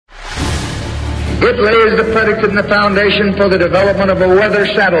It lays the predicate and the foundation for the development of a weather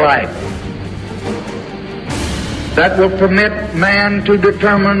satellite that will permit man to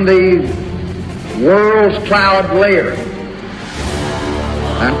determine the world's cloud layer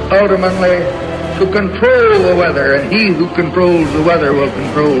and ultimately to control the weather, and he who controls the weather will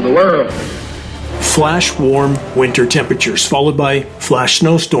control the world. Flash warm winter temperatures followed by flash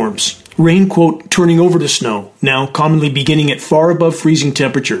snowstorms. Rain, quote, turning over to snow, now commonly beginning at far above freezing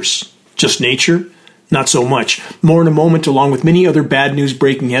temperatures. Just nature? Not so much. More in a moment, along with many other bad news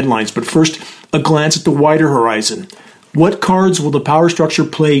breaking headlines. But first, a glance at the wider horizon. What cards will the power structure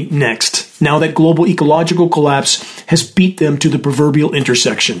play next, now that global ecological collapse has beat them to the proverbial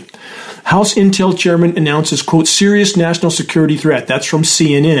intersection? House Intel chairman announces, quote, serious national security threat. That's from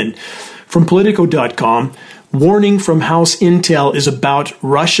CNN. From Politico.com, warning from House Intel is about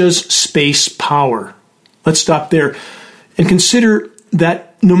Russia's space power. Let's stop there and consider that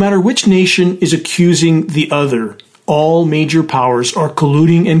no matter which nation is accusing the other, all major powers are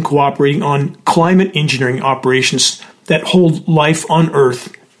colluding and cooperating on climate engineering operations that hold life on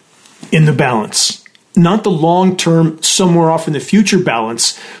Earth in the balance. Not the long-term, somewhere off in the future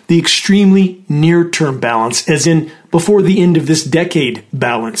balance, the extremely near-term balance, as in before the end of this decade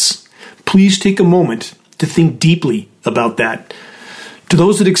balance. Please take a moment to think deeply about that. To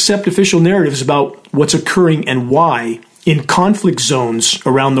those that accept official narratives about what's occurring and why in conflict zones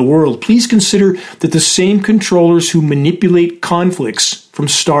around the world, please consider that the same controllers who manipulate conflicts from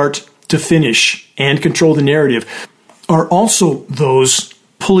start to finish and control the narrative are also those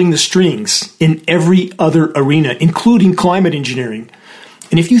pulling the strings in every other arena, including climate engineering.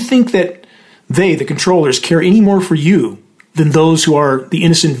 And if you think that they, the controllers, care any more for you than those who are the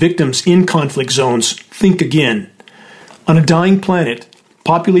innocent victims in conflict zones, think again. On a dying planet,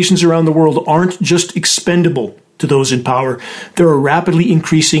 populations around the world aren't just expendable to those in power. They're a rapidly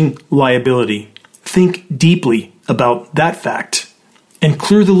increasing liability. Think deeply about that fact and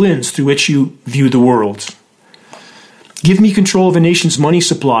clear the lens through which you view the world. Give me control of a nation's money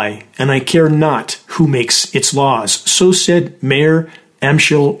supply, and I care not who makes its laws. So said Mayer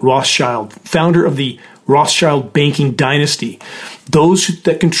Amschel Rothschild, founder of the Rothschild banking dynasty. Those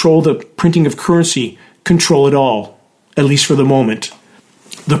that control the printing of currency control it all, at least for the moment.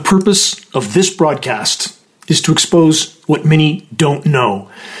 The purpose of this broadcast is to expose what many don't know,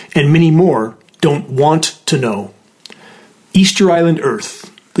 and many more don't want to know. Easter Island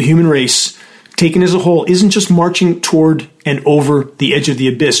Earth, the human race, taken as a whole, isn't just marching toward and over the edge of the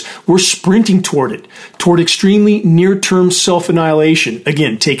abyss. We're sprinting toward it, toward extremely near-term self-annihilation,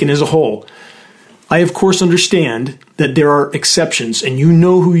 again, taken as a whole. I, of course, understand that there are exceptions, and you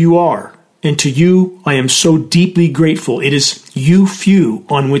know who you are. And to you, I am so deeply grateful. It is you few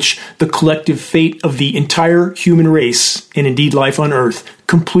on which the collective fate of the entire human race, and indeed life on Earth,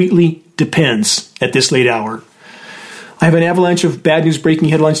 completely depends at this late hour. I have an avalanche of bad news breaking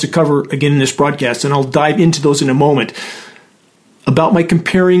headlines to cover again in this broadcast, and I'll dive into those in a moment. About my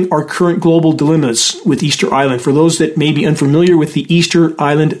comparing our current global dilemmas with Easter Island. For those that may be unfamiliar with the Easter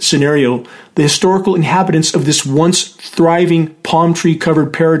Island scenario, the historical inhabitants of this once thriving palm tree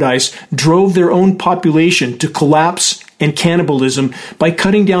covered paradise drove their own population to collapse and cannibalism by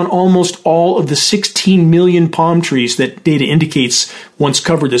cutting down almost all of the 16 million palm trees that data indicates once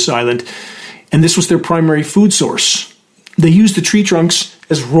covered this island. And this was their primary food source. They used the tree trunks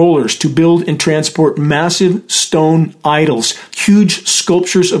as rollers to build and transport massive stone idols, huge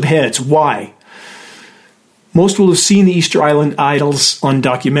sculptures of heads. Why? Most will have seen the Easter Island idols on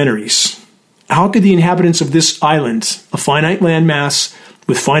documentaries. How could the inhabitants of this island, a finite landmass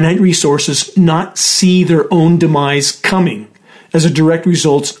with finite resources, not see their own demise coming as a direct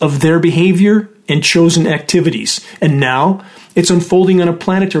result of their behavior and chosen activities? And now it's unfolding on a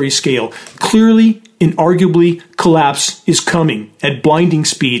planetary scale. Clearly, inarguably, collapse is coming at blinding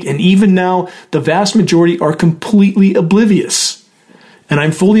speed, and even now, the vast majority are completely oblivious. And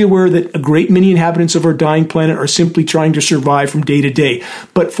I'm fully aware that a great many inhabitants of our dying planet are simply trying to survive from day to day,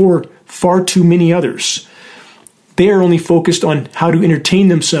 but for far too many others, they are only focused on how to entertain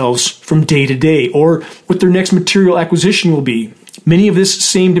themselves from day to day, or what their next material acquisition will be. Many of this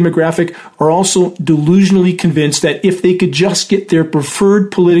same demographic are also delusionally convinced that if they could just get their preferred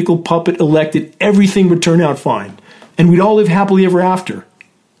political puppet elected, everything would turn out fine, and we'd all live happily ever after.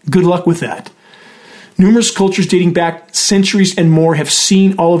 Good luck with that. Numerous cultures dating back centuries and more have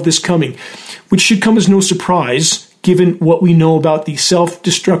seen all of this coming, which should come as no surprise, given what we know about the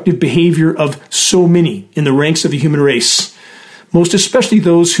self-destructive behavior of so many in the ranks of the human race, most especially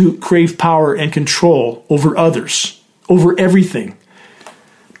those who crave power and control over others, over everything.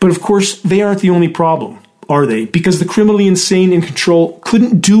 But of course, they aren't the only problem, are they? Because the criminally insane in control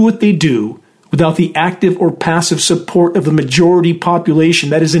couldn't do what they do without the active or passive support of the majority population.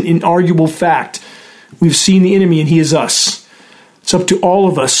 That is an inarguable fact. We've seen the enemy and he is us. It's up to all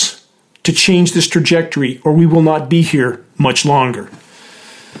of us to change this trajectory or we will not be here much longer.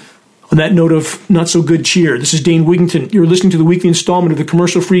 On that note of not so good cheer, this is Dane Wigington. You're listening to the weekly installment of the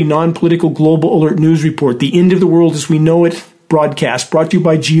commercial-free, non-political Global Alert News Report, the end of the world as we know it broadcast, brought to you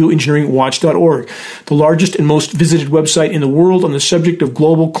by Geoengineeringwatch.org, the largest and most visited website in the world on the subject of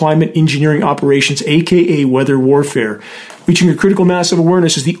global climate engineering operations, aka weather warfare. Reaching a critical mass of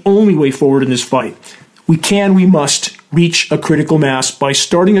awareness is the only way forward in this fight. We must reach a critical mass by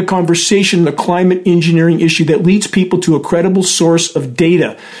starting a conversation on the climate engineering issue that leads people to a credible source of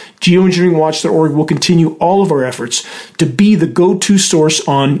data. Geoengineeringwatch.org will continue all of our efforts to be the go-to source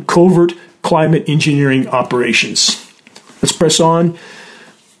on covert climate engineering operations. Let's press on.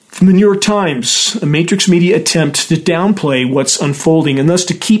 From the New York Times, a matrix media attempt to downplay what's unfolding and thus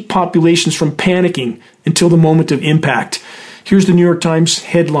to keep populations from panicking until the moment of impact. Here's the New York Times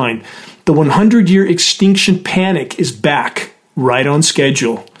headline. The 100-year extinction panic is back, right on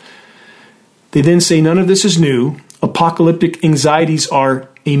schedule. They then say none of this is new. Apocalyptic anxieties are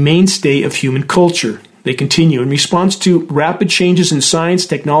a mainstay of human culture. They continue. In response to rapid changes in science,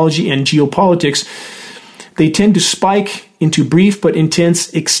 technology, and geopolitics, they tend to spike into brief but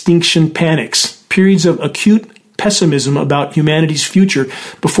intense extinction panics, periods of acute pessimism about humanity's future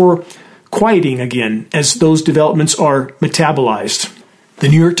before quieting again as those developments are metabolized. The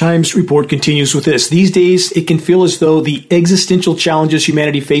New York Times report continues with this. These days, it can feel as though the existential challenges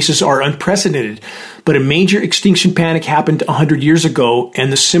humanity faces are unprecedented, but a major extinction panic happened 100 years ago,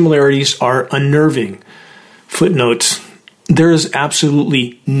 and the similarities are unnerving. Footnote, there is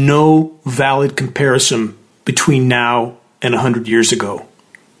absolutely no valid comparison between now and 100 years ago.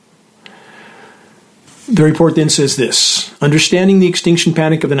 The report then says this. Understanding the extinction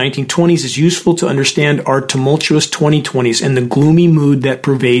panic of the 1920s is useful to understand our tumultuous 2020s and the gloomy mood that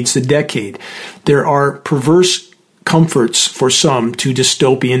pervades the decade. There are perverse comforts for some to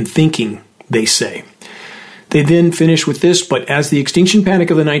dystopian thinking, they say. They then finish with this, but as the extinction panic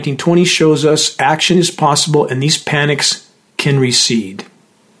of the 1920s shows us, action is possible and these panics can recede.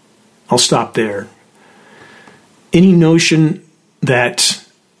 I'll stop there. Any notion that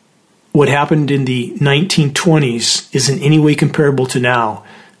what happened in the 1920s is in any way comparable to now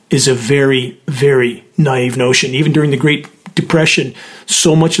is a very, very naive notion. Even during the Great Depression,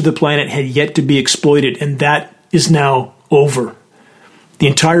 so much of the planet had yet to be exploited, and that is now over. The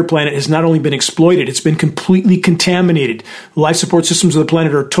entire planet has not only been exploited, it's been completely contaminated. The life support systems of the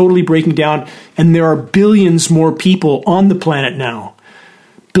planet are totally breaking down, and there are billions more people on the planet now.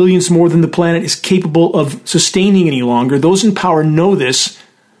 Billions more than the planet is capable of sustaining any longer. Those in power know this.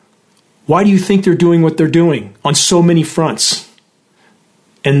 Why do you think they're doing what they're doing on so many fronts?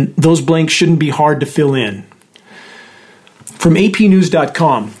 And those blanks shouldn't be hard to fill in. From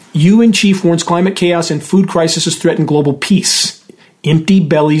APnews.com, UN chief warns climate chaos and food crises threaten global peace. Empty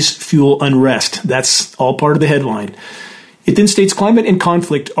bellies fuel unrest. That's all part of the headline. It then states climate and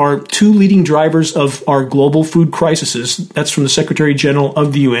conflict are two leading drivers of our global food crises. That's from the Secretary General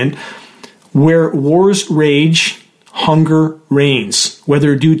of the UN. Where wars rage, hunger reigns,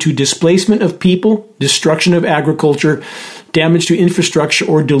 whether due to displacement of people, destruction of agriculture, damage to infrastructure,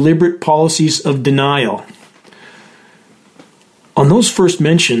 or deliberate policies of denial. On those first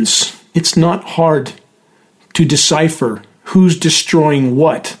mentions, it's not hard to decipher who's destroying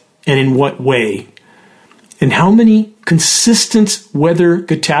what and in what way. And how many consistent weather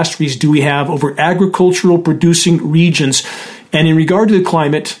catastrophes do we have over agricultural producing regions? And in regard to the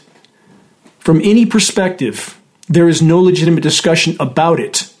climate, from any perspective, there is no legitimate discussion about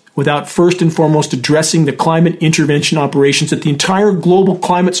it without first and foremost addressing the climate intervention operations that the entire global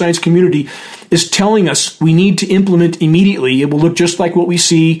climate science community is telling us we need to implement immediately. It will look just like what we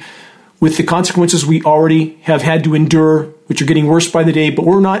see with the consequences we already have had to endure, which are getting worse by the day, but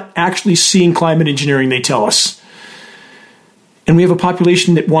we're not actually seeing climate engineering, they tell us. And we have a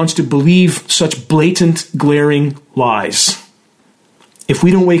population that wants to believe such blatant, glaring lies. If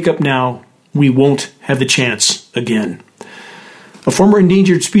we don't wake up now, we won't have the chance again. A former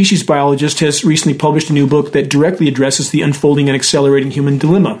endangered species biologist has recently published a new book that directly addresses the unfolding and accelerating human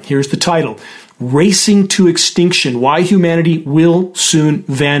dilemma. Here's the title, Racing to Extinction, Why Humanity Will Soon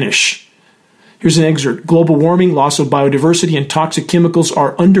Vanish. Here's an excerpt. Global warming, loss of biodiversity, and toxic chemicals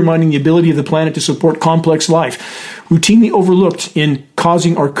are undermining the ability of the planet to support complex life. Routinely overlooked in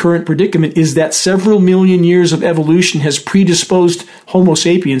causing our current predicament is that several million years of evolution has predisposed Homo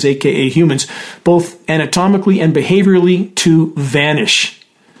sapiens, aka humans, both anatomically and behaviorally to vanish,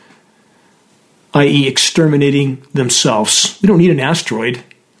 i.e. exterminating themselves. We don't need an asteroid.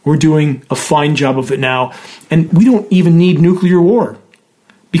 We're doing a fine job of it now, and we don't even need nuclear war.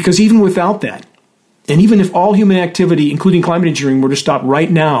 Because even without that, and even if all human activity, including climate engineering, were to stop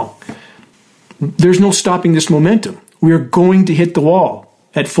right now, there's no stopping this momentum. We are going to hit the wall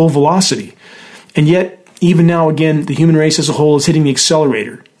at full velocity. And yet, even now, again, the human race as a whole is hitting the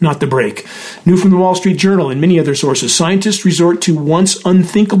accelerator, not the brake. New from the Wall Street Journal and many other sources, scientists resort to once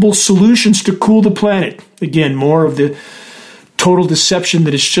unthinkable solutions to cool the planet. Again, more of the total deception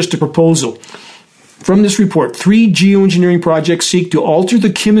that it's just a proposal. From this report, 3 geoengineering projects seek to alter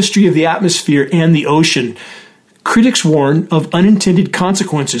the chemistry of the atmosphere and the ocean. Critics warn of unintended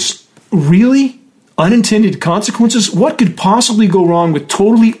consequences. Really? Unintended consequences? What could possibly go wrong with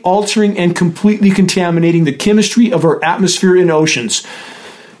totally altering and completely contaminating the chemistry of our atmosphere and oceans?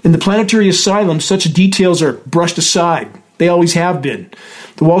 In the planetary asylum, such details are brushed aside. They always have been.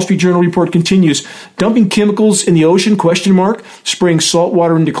 The Wall Street Journal report continues, dumping chemicals in the ocean, ? Spraying salt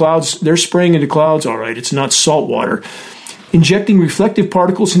water into clouds. They're spraying into clouds, all right, it's not salt water. Injecting reflective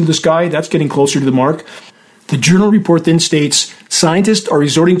particles into the sky, that's getting closer to the mark. The journal report then states, scientists are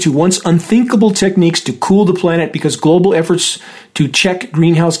resorting to once unthinkable techniques to cool the planet because global efforts to check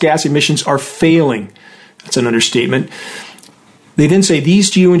greenhouse gas emissions are failing. That's an understatement. They then say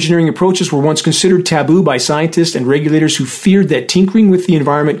these geoengineering approaches were once considered taboo by scientists and regulators who feared that tinkering with the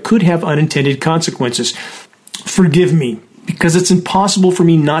environment could have unintended consequences. Forgive me, because it's impossible for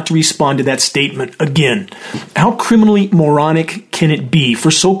me not to respond to that statement again. How criminally moronic can it be for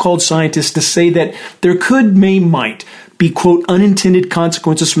so-called scientists to say that there might be, quote, unintended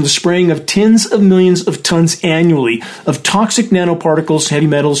consequences from the spraying of tens of millions of tons annually of toxic nanoparticles, heavy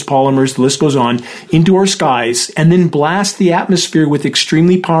metals, polymers, the list goes on, into our skies, and then blast the atmosphere with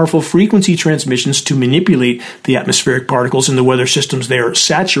extremely powerful frequency transmissions to manipulate the atmospheric particles in the weather systems they are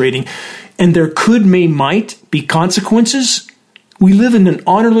saturating. And there might be consequences? We live in an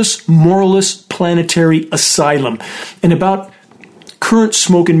honorless, moralless planetary asylum. And about current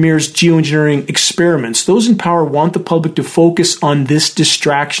smoke and mirrors geoengineering experiments, those in power want the public to focus on this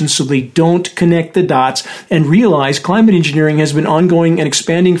distraction so they don't connect the dots and realize climate engineering has been ongoing and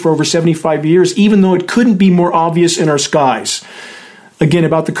expanding for over 75 years, even though it couldn't be more obvious in our skies. Again,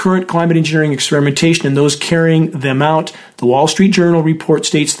 about the current climate engineering experimentation and those carrying them out, the Wall Street Journal report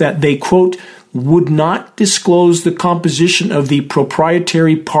states that they, quote, would not disclose the composition of the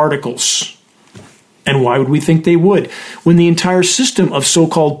proprietary particles. And why would we think they would? When the entire system of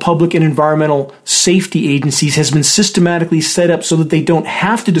so-called public and environmental safety agencies has been systematically set up so that they don't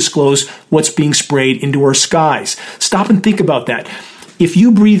have to disclose what's being sprayed into our skies. Stop and think about that. If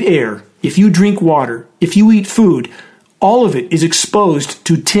you breathe air, if you drink water, if you eat food, all of it is exposed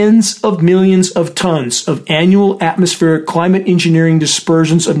to tens of millions of tons of annual atmospheric climate engineering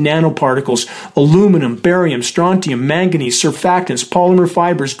dispersions of nanoparticles, aluminum, barium, strontium, manganese, surfactants, polymer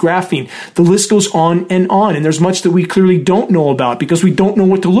fibers, graphene. The list goes on, and there's much that we clearly don't know about because we don't know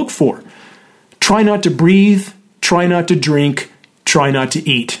what to look for. Try not to breathe, try not to drink, try not to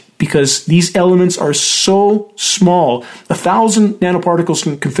eat, because these elements are so small. 1,000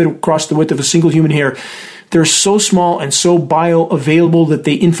 nanoparticles can fit across the width of a single human hair. They're so small and so bioavailable that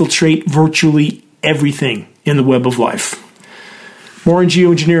they infiltrate virtually everything in the web of life. More in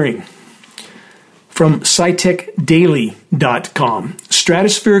geoengineering. From SciTechDaily.com.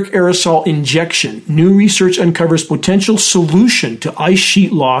 Stratospheric aerosol injection. New research uncovers potential solution to ice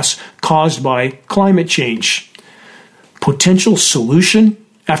sheet loss caused by climate change. Potential solution?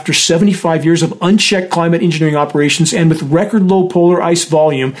 After 75 years of unchecked climate engineering operations and with record low polar ice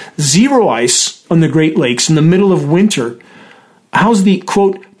volume, zero ice on the Great Lakes in the middle of winter, how's the,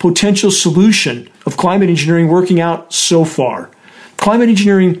 quote, potential solution of climate engineering working out so far? Climate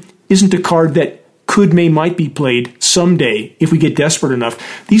engineering isn't a card that might be played someday if we get desperate enough.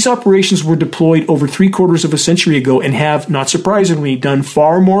 These operations were deployed over 3/4 of a century ago and have, not surprisingly, done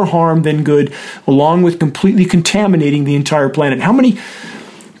far more harm than good, along with completely contaminating the entire planet. How many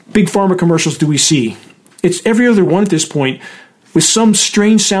big pharma commercials do we see? It's every other one at this point, with some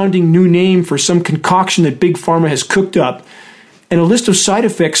strange sounding new name for some concoction that big pharma has cooked up, and a list of side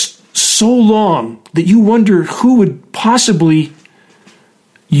effects so long that you wonder who would possibly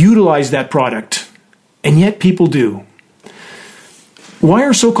utilize that product. And yet people do. Why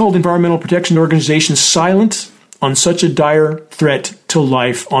are so-called environmental protection organizations silent on such a dire threat to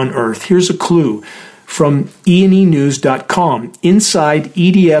life on Earth? Here's a clue. From enenews.com, inside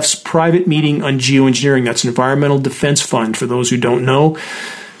EDF's private meeting on geoengineering, that's an Environmental Defense Fund, for those who don't know,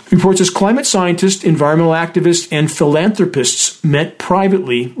 reports as climate scientists, environmental activists, and philanthropists met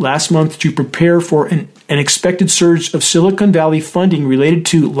privately last month to prepare for an an expected surge of Silicon Valley funding related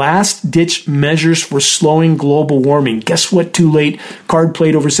to last-ditch measures for slowing global warming. Guess what? Too late. Card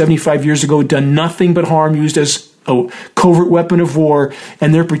played over 75 years ago, done nothing but harm, used as a covert weapon of war,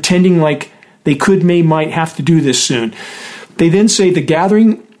 and they're pretending like they might have to do this soon. They then say the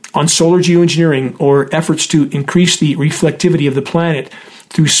gathering on solar geoengineering, or efforts to increase the reflectivity of the planet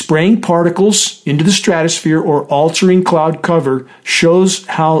through spraying particles into the stratosphere or altering cloud cover, shows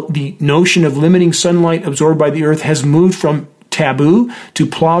how the notion of limiting sunlight absorbed by the Earth has moved from taboo to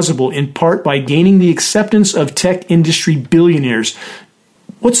plausible, in part by gaining the acceptance of tech industry billionaires.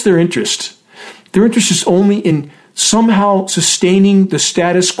 What's their interest? Their interest is only in somehow sustaining the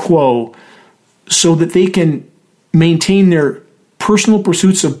status quo so that they can maintain their personal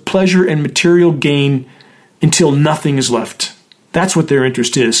pursuits of pleasure and material gain until nothing is left. That's what their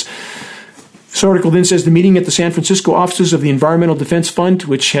interest is. This article then says the meeting at the San Francisco offices of the Environmental Defense Fund,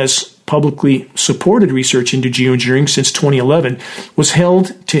 which has publicly supported research into geoengineering since 2011, was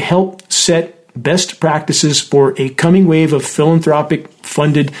held to help set best practices for a coming wave of philanthropic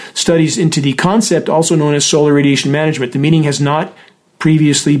funded studies into the concept also known as solar radiation management. The meeting has not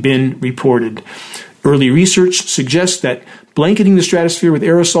previously been reported. Early research suggests that blanketing the stratosphere with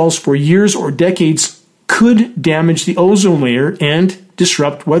aerosols for years or decades could damage the ozone layer and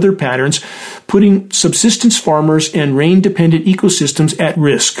disrupt weather patterns, putting subsistence farmers and rain-dependent ecosystems at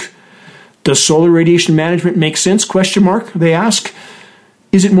risk. Does solar radiation management make sense? They ask.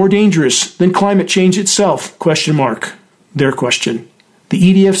 Is it more dangerous than climate change itself? Their question. The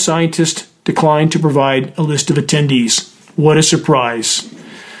EDF scientist declined to provide a list of attendees. What a surprise.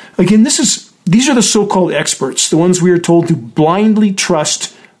 Again, these are the so-called experts, the ones we are told to blindly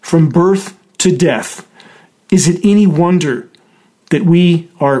trust from birth to death. Is it any wonder that we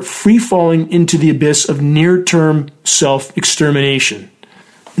are free-falling into the abyss of near-term self-extermination?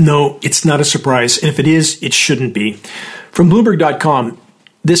 No, it's not a surprise, and if it is, it shouldn't be. From Bloomberg.com,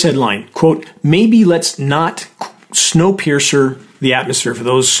 this headline, quote, maybe let's not Snowpiercer the atmosphere, for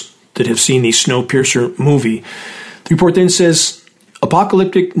those that have seen the Snowpiercer movie. The report then says,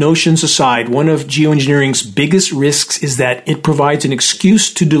 apocalyptic notions aside, one of geoengineering's biggest risks is that it provides an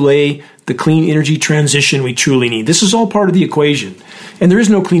excuse to delay the clean energy transition we truly need. This is all part of the equation. And there is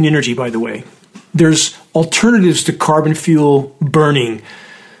no clean energy, by the way. There's alternatives to carbon fuel burning,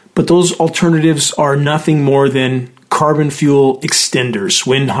 but those alternatives are nothing more than carbon fuel extenders,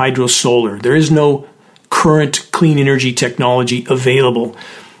 wind, hydro, solar. There is no current clean energy technology available.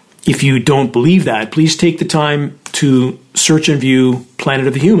 If you don't believe that, please take the time to search and view Planet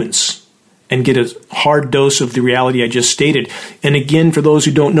of the Humans and get a hard dose of the reality I just stated. And again, for those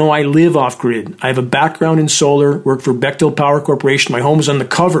who don't know, I live off-grid. I have a background in solar, work for Bechtel Power Corporation. My home is on the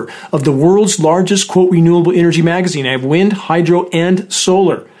cover of the world's largest, quote, renewable energy magazine. I have wind, hydro, and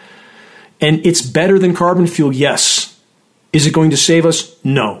solar. And it's better than carbon fuel, yes. Is it going to save us?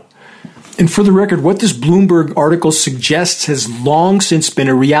 No. And for the record, what this Bloomberg article suggests has long since been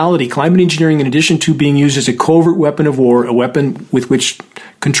a reality. Climate engineering, in addition to being used as a covert weapon of war, a weapon with which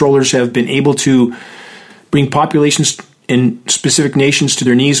controllers have been able to bring populations in specific nations to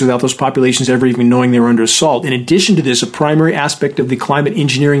their knees without those populations ever even knowing they were under assault. In addition to this, a primary aspect of the climate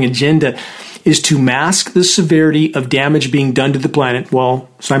engineering agenda is to mask the severity of damage being done to the planet while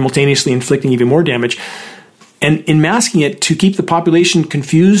simultaneously inflicting even more damage. And in masking it, to keep the population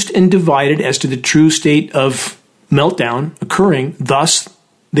confused and divided as to the true state of meltdown occurring. Thus,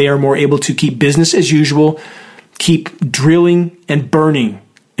 they are more able to keep business as usual, keep drilling and burning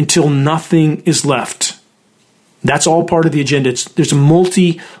until nothing is left. That's all part of the agenda. There's a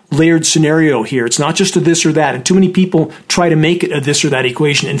multi-layered scenario here. It's not just a this or that. And too many people try to make it a this or that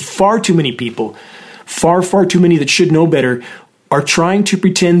equation. And far too many people, far too many that should know better, are trying to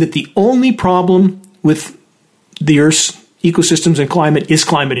pretend that the only problem with the Earth's ecosystems and climate is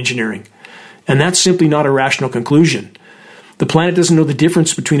climate engineering. And that's simply not a rational conclusion. The planet doesn't know the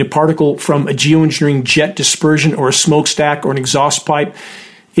difference between a particle from a geoengineering jet dispersion or a smokestack or an exhaust pipe.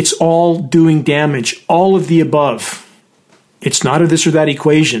 It's all doing damage, all of the above. It's not a this or that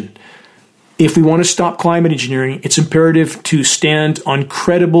equation. If we want to stop climate engineering, it's imperative to stand on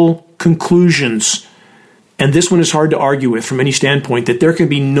credible conclusions. And this one is hard to argue with from any standpoint, that there can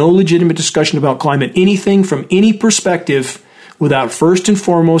be no legitimate discussion about climate anything from any perspective without first and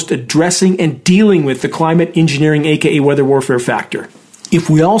foremost addressing and dealing with the climate engineering, aka weather warfare factor. If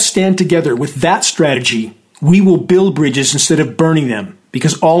we all stand together with that strategy, we will build bridges instead of burning them,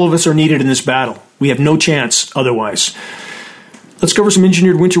 because all of us are needed in this battle. We have no chance otherwise. Let's cover some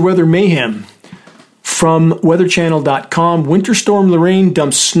engineered winter weather mayhem. From weatherchannel.com, Winter Storm Lorraine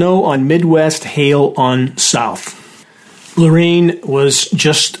dumps snow on Midwest, hail on South. Lorraine was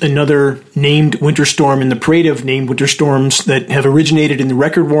just another named winter storm in the parade of named winter storms that have originated in the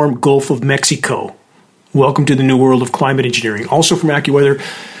record-warm Gulf of Mexico. Welcome to the new world of climate engineering. Also from AccuWeather,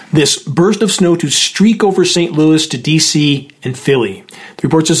 this burst of snow to streak over St. Louis to D.C. and Philly. The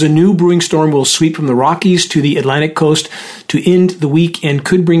report says a new brewing storm will sweep from the Rockies to the Atlantic coast to end the week and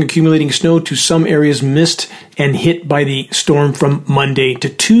could bring accumulating snow to some areas missed and hit by the storm from Monday to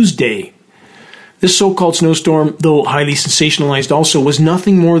Tuesday. This so-called snowstorm, though highly sensationalized also, was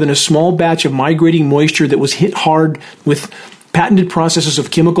nothing more than a small batch of migrating moisture that was hit hard with patented processes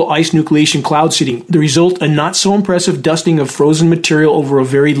of chemical ice nucleation cloud seeding. The result, a not-so-impressive dusting of frozen material over a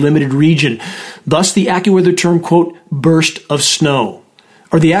very limited region. Thus, the AccuWeather term, quote, burst of snow.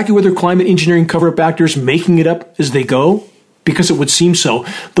 Are the AccuWeather climate engineering cover-up actors making it up as they go? Because it would seem so,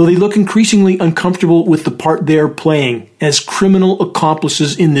 though they look increasingly uncomfortable with the part they're playing as criminal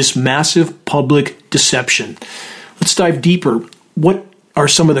accomplices in this massive public deception. Let's dive deeper. What are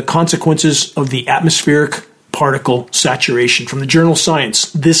some of the consequences of the atmospheric particle saturation? From the journal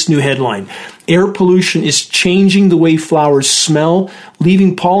Science, this new headline: air pollution is changing the way flowers smell,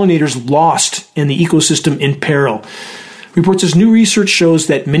 leaving pollinators lost and the ecosystem in peril. Report says new research shows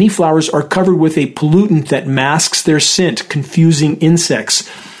that many flowers are covered with a pollutant that masks their scent, confusing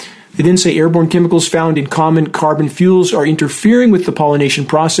insects. They then say airborne chemicals found in common carbon fuels are interfering with the pollination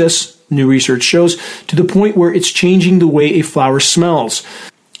process, new research shows, to the point where it's changing the way a flower smells.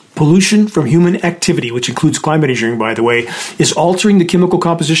 Pollution from human activity, which includes climate engineering, by the way, is altering the chemical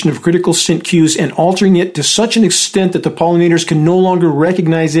composition of critical scent cues and altering it to such an extent that the pollinators can no longer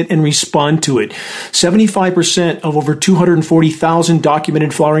recognize it and respond to it. 75% of over 240,000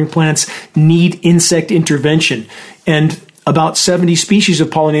 documented flowering plants need insect intervention, and about 70 species of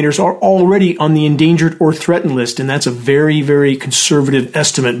pollinators are already on the endangered or threatened list, and that's a very, very conservative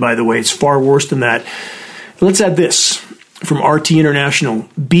estimate, by the way. It's far worse than that. Let's add this. From RT International,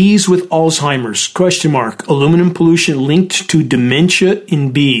 bees with Alzheimer's, ? Aluminum pollution linked to dementia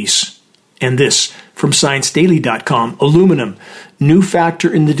in bees. And this, from ScienceDaily.com, aluminum, new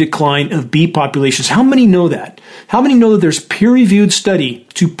factor in the decline of bee populations. How many know that? How many know that there's peer-reviewed study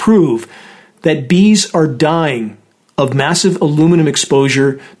to prove that bees are dying of massive aluminum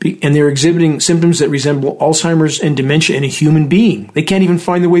exposure, and they're exhibiting symptoms that resemble Alzheimer's and dementia in a human being? They can't even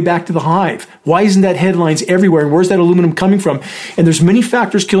find their way back to the hive. Why isn't that headlines everywhere? And where's that aluminum coming from? And there's many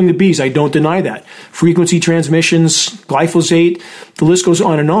factors killing the bees. I don't deny that. Frequency transmissions, glyphosate, the list goes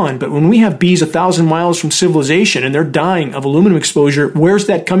on and on. But when we have bees 1,000 miles from civilization and they're dying of aluminum exposure, where's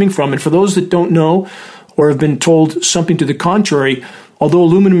that coming from? And for those that don't know or have been told something to the contrary, although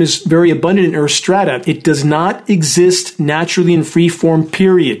aluminum is very abundant in Earth's strata, it does not exist naturally in free form,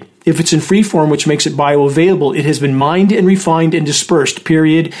 period. If it's in free form, which makes it bioavailable, it has been mined and refined and dispersed,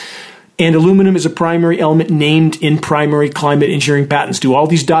 period. And aluminum is a primary element named in primary climate engineering patents. Do all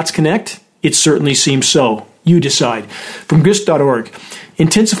these dots connect? It certainly seems so. You decide. From grist.org,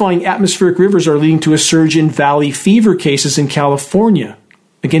 intensifying atmospheric rivers are leading to a surge in valley fever cases in California.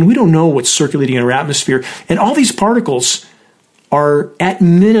 Again, we don't know what's circulating in our atmosphere. And all these particles are, at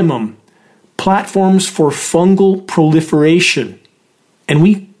minimum, platforms for fungal proliferation. And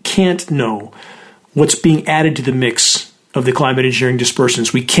we can't know what's being added to the mix of the climate engineering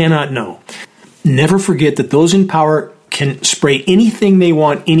dispersants. We cannot know. Never forget that those in power can spray anything they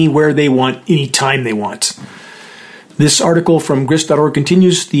want, anywhere they want, anytime they want. This article from grist.org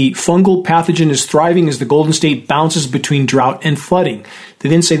continues, the fungal pathogen is thriving as the Golden State bounces between drought and flooding. They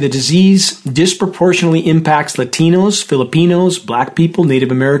then say the disease disproportionately impacts Latinos, Filipinos, Black people,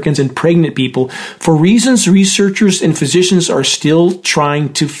 Native Americans, and pregnant people for reasons researchers and physicians are still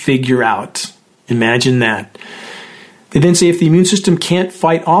trying to figure out. Imagine that. They then say if the immune system can't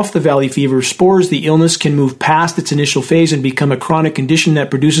fight off the valley fever spores, the illness can move past its initial phase and become a chronic condition that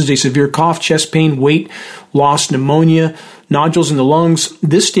produces a severe cough, chest pain, weight loss, pneumonia, nodules in the lungs.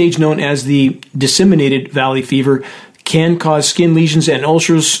 This stage, known as the disseminated valley fever, can cause skin lesions and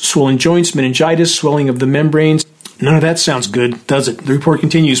ulcers, swollen joints, meningitis, swelling of the membranes. None of that sounds good, does it? The report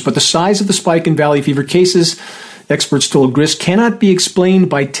continues, but the size of the spike in valley fever cases, experts told Grist, cannot be explained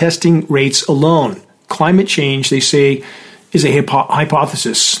by testing rates alone. Climate change, they say, is a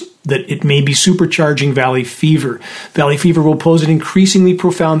hypothesis that it may be supercharging valley fever. Valley fever will pose an increasingly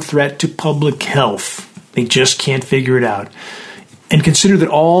profound threat to public health. They just can't figure it out. And consider that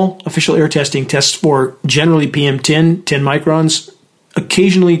all official air testing tests for generally PM10, 10 microns,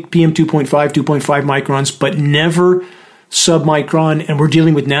 occasionally PM2.5, 2.5 microns, but never submicron. And we're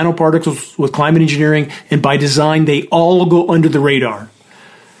dealing with nanoparticles with climate engineering, and by design, they all go under the radar.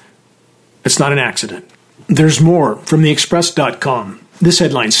 It's not an accident. There's more from theexpress.com. This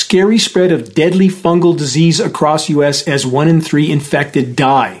headline, scary spread of deadly fungal disease across U.S. as 1 in 3 infected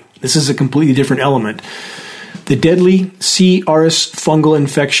die. This is a completely different element. The deadly C. auris fungal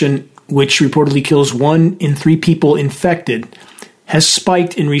infection, which reportedly kills 1 in 3 people infected, has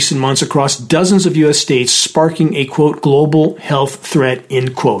spiked in recent months across dozens of U.S. states, sparking a, quote, global health threat,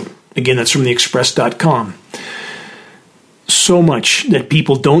 end quote. Again, that's from theexpress.com. So much that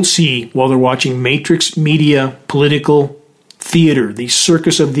people don't see while they're watching matrix media, political theater, the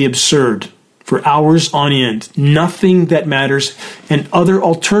circus of the absurd, for hours on end. Nothing that matters, and other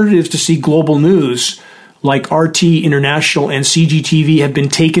alternatives to see global news like RT International and CGTV have been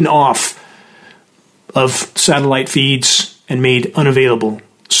taken off of satellite feeds and made unavailable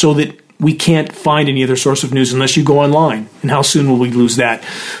so that we can't find any other source of news unless you go online. And how soon will we lose that?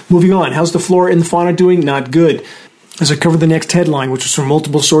 Moving on, how's the flora and the fauna doing? Not good. As I cover the next headline, which was from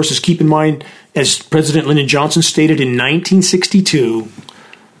multiple sources, keep in mind, as President Lyndon Johnson stated in 1962,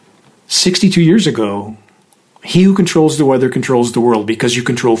 62 years ago, he who controls the weather controls the world, because you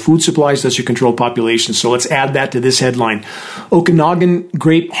control food supplies, thus you control populations. So let's add that to this headline. Okanagan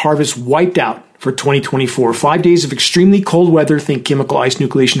grape harvest wiped out for 2024. 5 days of extremely cold weather, think chemical ice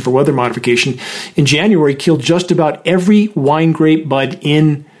nucleation for weather modification, in January killed just about every wine grape bud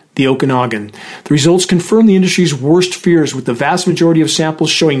in the Okanagan. The results confirm the industry's worst fears, with the vast majority of samples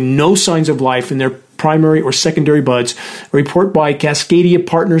showing no signs of life in their primary or secondary buds. A report by Cascadia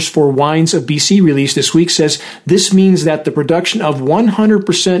Partners for Wines of BC released this week says this means that the production of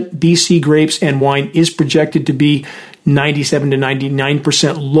 100% BC grapes and wine is projected to be 97 to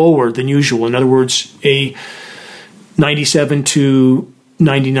 99% lower than usual. In other words, a 97 to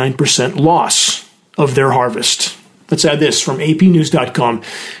 99% loss of their harvest. Let's add this from apnews.com.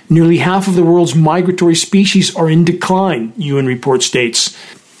 Nearly half of the world's migratory species are in decline, UN report states.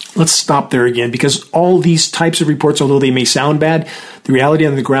 Let's stop there again, because all these types of reports, although they may sound bad, the reality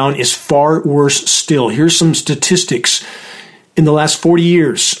on the ground is far worse still. Here's some statistics. In the last 40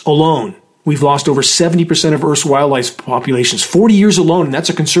 years alone, we've lost over 70% of Earth's wildlife populations. 40 years alone, and that's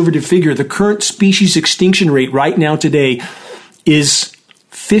a conservative figure. The current species extinction rate right now today is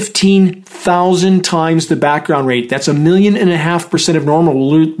 15,000 times the background rate. That's 1.5 million% of normal.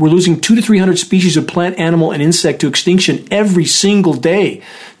 We're losing 200 to 300 species of plant, animal, and insect to extinction every single day.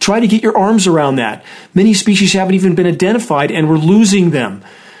 Try to get your arms around that. Many species haven't even been identified, and we're losing them.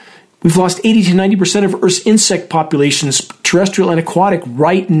 We've lost 80 to 90% of Earth's insect populations, terrestrial and aquatic,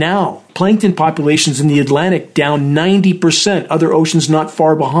 right now. Plankton populations in the Atlantic down 90%. Other oceans not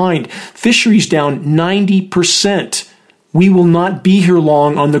far behind. Fisheries down 90%. We will not be here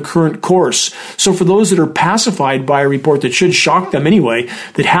long on the current course. So for those that are pacified by a report that should shock them anyway,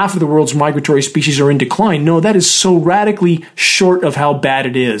 that half of the world's migratory species are in decline, no, that is so radically short of how bad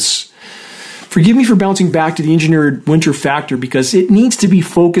it is. Forgive me for bouncing back to the engineered winter factor, because it needs to be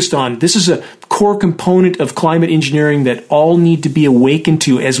focused on. This is a core component of climate engineering that all need to be awakened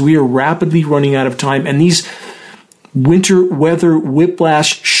to, as we are rapidly running out of time. And these winter weather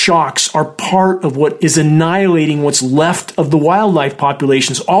whiplash shocks are part of what is annihilating what's left of the wildlife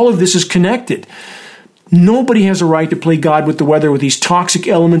populations. All of this is connected. Nobody has a right to play God with the weather with these toxic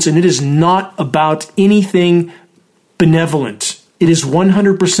elements, and it is not about anything benevolent. It is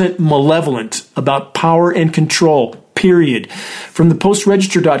 100% malevolent, about power and control, period. From the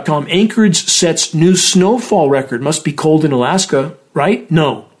postregister.com, Anchorage sets new snowfall record. Must be cold in Alaska, right?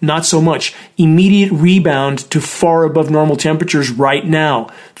 No, not so much. Immediate rebound to far above normal temperatures right now.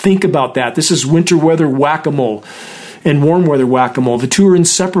 Think about that. This is winter weather whack-a-mole and warm weather whack-a-mole. The two are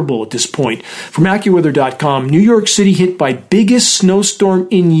inseparable at this point. From AccuWeather.com, New York City hit by biggest snowstorm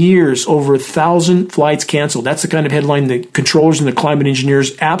in years, over 1,000 flights canceled. That's the kind of headline the controllers and the climate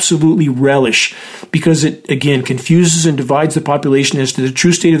engineers absolutely relish, because it, again, confuses and divides the population as to the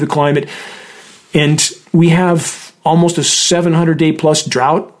true state of the climate. And we have almost a 700-day plus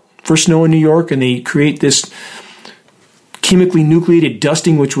drought for snow in New York, and they create this chemically nucleated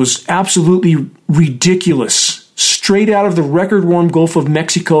dusting, which was absolutely ridiculous. Straight out of the record-warm Gulf of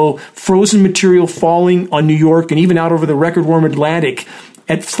Mexico, frozen material falling on New York and even out over the record-warm Atlantic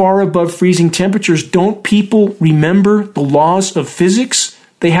at far above freezing temperatures. Don't people remember the laws of physics?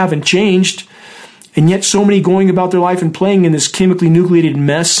 They haven't changed. And yet so many going about their life and playing in this chemically nucleated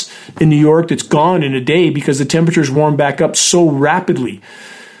mess in New York that's gone in a day because the temperatures warm back up so rapidly.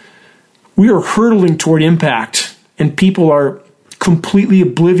 We are hurtling toward impact, and people are completely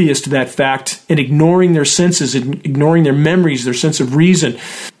oblivious to that fact and ignoring their senses and ignoring their memories, their sense of reason.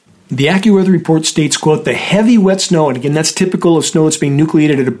 The AccuWeather report states, quote, the heavy wet snow, and again, that's typical of snow that's being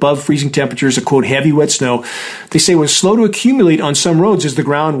nucleated at above freezing temperatures, a quote, heavy wet snow, they say was slow to accumulate on some roads as the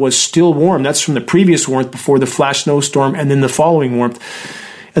ground was still warm. That's from the previous warmth before the flash snowstorm and then the following warmth.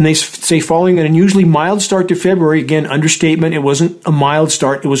 And they say following an unusually mild start to February, again, understatement, it wasn't a mild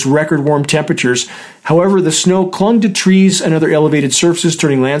start, it was record warm temperatures. However, the snow clung to trees and other elevated surfaces,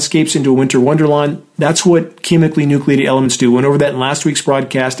 turning landscapes into a winter wonderland. That's what chemically nucleated elements do. Went over that in last week's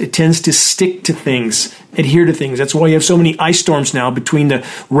broadcast. It tends to stick to things, adhere to things. That's why you have so many ice storms now between the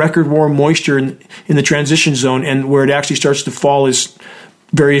record warm moisture in the transition zone and where it actually starts to fall is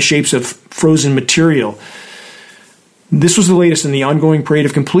various shapes of frozen material. This was the latest in the ongoing parade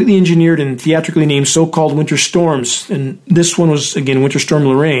of completely engineered and theatrically named so-called winter storms. And this one was, again, Winter Storm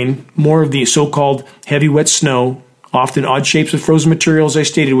Lorraine, more of the so-called heavy wet snow, often odd shapes of frozen material, as I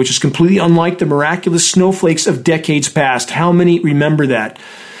stated, which is completely unlike the miraculous snowflakes of decades past. How many remember that?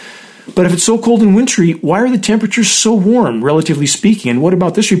 But if it's so cold and wintry, why are the temperatures so warm, relatively speaking? And what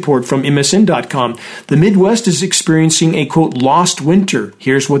about this report from MSN.com? The Midwest is experiencing a, quote, lost winter.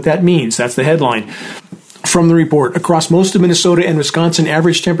 Here's what that means. That's the headline. From the report, across most of Minnesota and Wisconsin,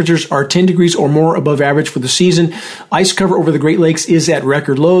 average temperatures are 10 degrees or more above average for the season. Ice cover over the Great Lakes is at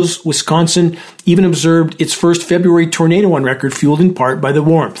record lows. Wisconsin even observed its first February tornado on record, fueled in part by the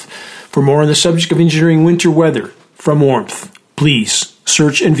warmth. For more on the subject of engineering winter weather from warmth, please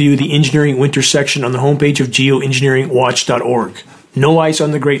search and view the engineering winter section on the homepage of geoengineeringwatch.org. No ice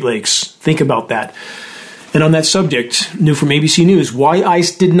on the Great Lakes. Think about that. And on that subject, new from ABC News, why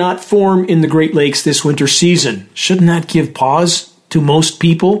ice did not form in the Great Lakes this winter season. Shouldn't that give pause to most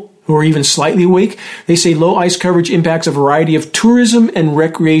people who are even slightly awake? They say low ice coverage impacts a variety of tourism and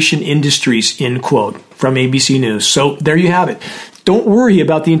recreation industries, end quote, from ABC News. So there you have it. Don't worry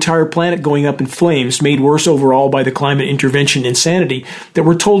about the entire planet going up in flames, made worse overall by the climate intervention insanity that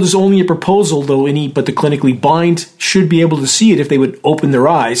we're told is only a proposal, though any but the clinically blind should be able to see it if they would open their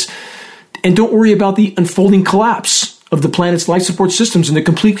eyes. And don't worry about the unfolding collapse of the planet's life support systems and the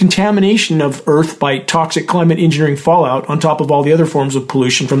complete contamination of Earth by toxic climate engineering fallout on top of all the other forms of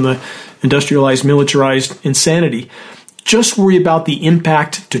pollution from the industrialized, militarized insanity. Just worry about the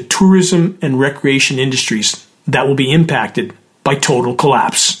impact to tourism and recreation industries that will be impacted by total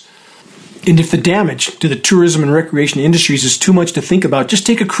collapse. And if the damage to the tourism and recreation industries is too much to think about, just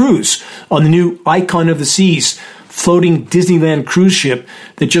take a cruise on the new Icon of the Seas floating Disneyland cruise ship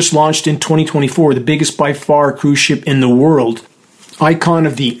that just launched in 2024, the biggest by far cruise ship in the world. Icon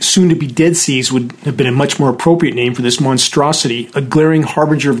of the soon-to-be Dead Seas would have been a much more appropriate name for this monstrosity, a glaring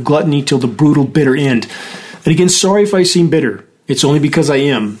harbinger of gluttony till the brutal, bitter end. And again, sorry if I seem bitter. It's only because I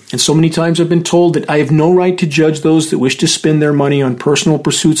am. And so many times I've been told that I have no right to judge those that wish to spend their money on personal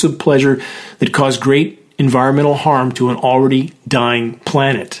pursuits of pleasure that cause great environmental harm to an already dying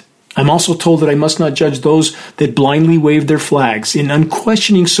planet. I'm also told that I must not judge those that blindly wave their flags in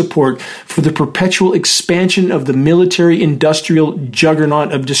unquestioning support for the perpetual expansion of the military-industrial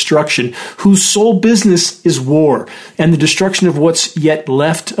juggernaut of destruction, whose sole business is war and the destruction of what's yet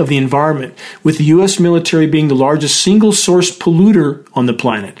left of the environment, with the U.S. military being the largest single-source polluter on the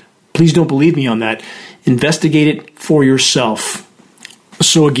planet. Please don't believe me on that. Investigate it for yourself.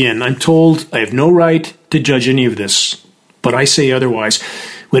 So again, I'm told I have no right to judge any of this, but I say otherwise.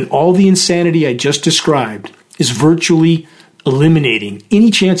 When all the insanity I just described is virtually eliminating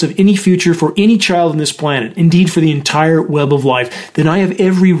any chance of any future for any child on this planet, indeed for the entire web of life, then I have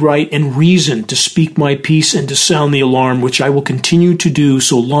every right and reason to speak my piece and to sound the alarm, which I will continue to do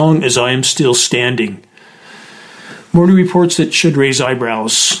so long as I am still standing. More new reports that should raise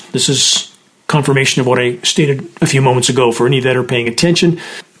eyebrows. This is confirmation of what I stated a few moments ago for any that are paying attention.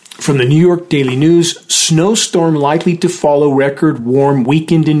 From the New York Daily News, snowstorm likely to follow record warm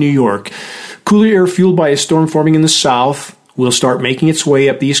weekend in New York. Cooler air fueled by a storm forming in the south will start making its way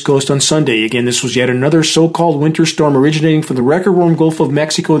up the East Coast on Sunday. Again, this was yet another so-called winter storm originating from the record warm Gulf of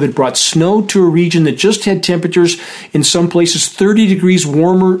Mexico that brought snow to a region that just had temperatures in some places 30 degrees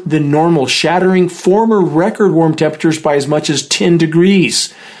warmer than normal, shattering former record warm temperatures by as much as 10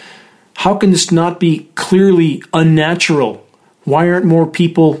 degrees. How can this not be clearly unnatural? Why aren't more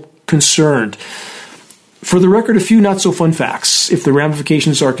people concerned? For the record, a few not-so-fun facts, if the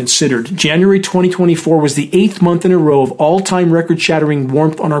ramifications are considered. January 2024 was the 8th month in a row of all-time record-shattering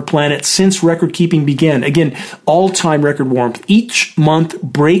warmth on our planet since record-keeping began. Again, all-time record warmth, each month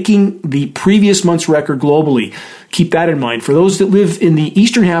breaking the previous month's record globally. Keep that in mind. For those that live in the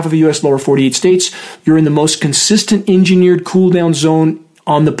eastern half of the U.S. lower 48 states, you're in the most consistent engineered cool-down zone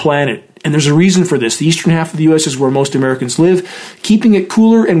on the planet. And there's a reason for this. The eastern half of the U.S. is where most Americans live. Keeping it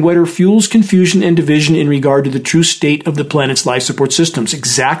cooler and wetter fuels confusion and division in regard to the true state of the planet's life support systems.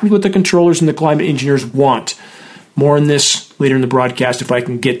 Exactly what the controllers and the climate engineers want. More on this later in the broadcast if I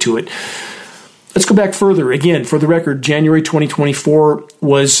can get to it. Let's go back further. Again, for the record, January 2024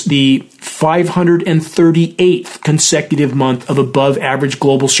 was the 538th consecutive month of above average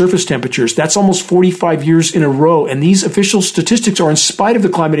global surface temperatures. That's almost 45 years in a row. And these official statistics are in spite of the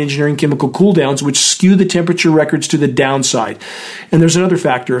climate engineering chemical cooldowns, which skew the temperature records to the downside. And there's another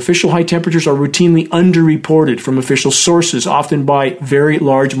factor. Official high temperatures are routinely underreported from official sources, often by very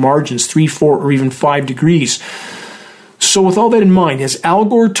large margins, 3, 4, or even 5 degrees. So with all that in mind, has Al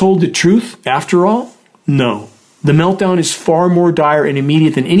Gore told the truth after all? No. The meltdown is far more dire and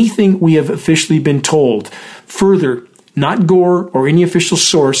immediate than anything we have officially been told. Further, not Gore or any official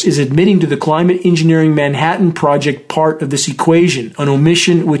source is admitting to the climate engineering Manhattan Project part of this equation, an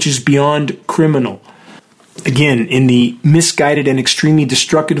omission which is beyond criminal. Again, in the misguided and extremely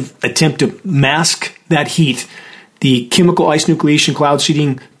destructive attempt to mask that heat, the chemical ice nucleation cloud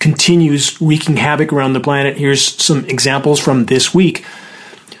seeding continues wreaking havoc around the planet. Here's some examples from this week.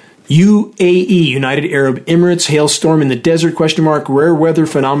 UAE, United Arab Emirates, hailstorm in the desert, ? Rare weather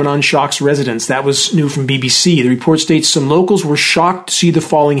phenomenon shocks residents. That was new from BBC. The report states some locals were shocked to see the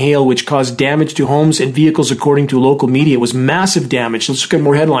falling hail, which caused damage to homes and vehicles, according to local media. It was massive damage. Let's look at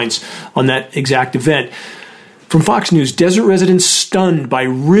more headlines on that exact event. From Fox News, desert residents stunned by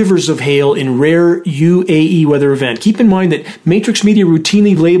rivers of hail in rare UAE weather event. Keep in mind that Matrix Media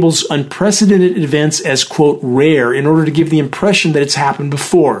routinely labels unprecedented events as, quote, rare in order to give the impression that it's happened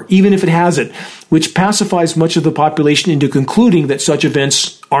before, even if it hasn't, which pacifies much of the population into concluding that such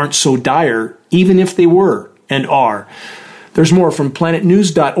events aren't so dire, even if they were and are. There's more from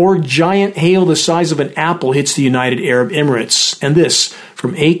planetnews.org. Giant hail the size of an apple hits the United Arab Emirates. And this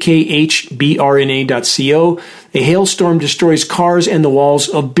from akhbrna.co. A hailstorm destroys cars and the walls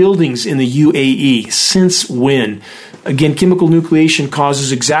of buildings in the UAE. Since when? Again, chemical nucleation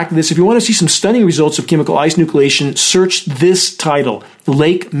causes exactly this. If you want to see some stunning results of chemical ice nucleation, search this title,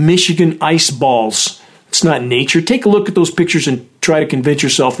 Lake Michigan Ice Balls. It's not nature. Take a look at those pictures and try to convince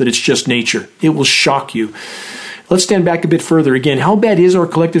yourself that it's just nature. It will shock you. Let's stand back a bit further. Again, how bad is our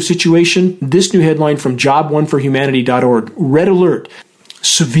collective situation? This new headline from joboneforhumanity.org. Red alert.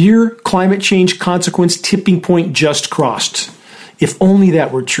 Severe climate change consequence tipping point just crossed. If only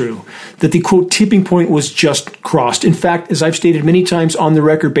that were true, that the, quote, tipping point was just crossed. In fact, as I've stated many times on the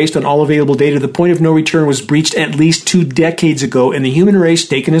record, based on all available data, the point of no return was breached at least 2 decades ago, and the human race,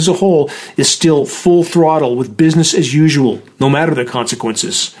 taken as a whole, is still full throttle with business as usual, no matter the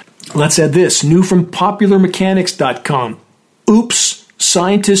consequences. Let's add this, new from popularmechanics.com. Oops,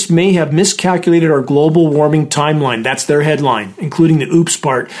 scientists may have miscalculated our global warming timeline. That's their headline, including the oops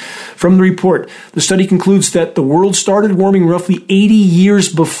part. From the report, the study concludes that the world started warming roughly 80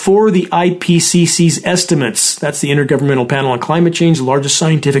 years before the IPCC's estimates. That's the Intergovernmental Panel on Climate Change, the largest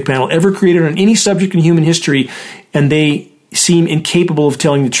scientific panel ever created on any subject in human history, and they seem incapable of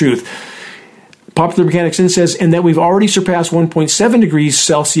telling the truth. Popular Mechanics then says, and that we've already surpassed 1.7 degrees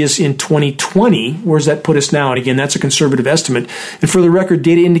Celsius in 2020. Where does that put us now? And again, that's a conservative estimate. And for the record,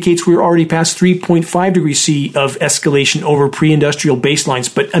 data indicates we're already past 3.5 degrees C of escalation over pre-industrial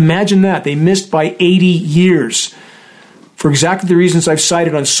baselines. But imagine that. They missed by 80 years. For exactly the reasons I've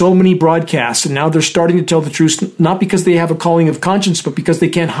cited on so many broadcasts, and now they're starting to tell the truth, not because they have a calling of conscience, but because they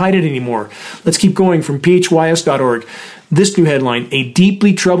can't hide it anymore. Let's keep going from phys.org. This new headline, a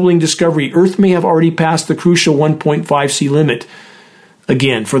deeply troubling discovery. Earth may have already passed the crucial 1.5 C limit.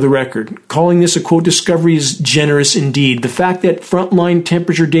 Again, for the record, calling this a, quote, discovery is generous indeed. The fact that frontline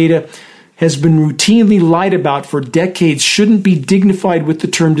temperature data has been routinely lied about for decades shouldn't be dignified with the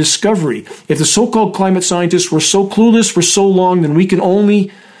term discovery. If the so-called climate scientists were so clueless for so long, then we can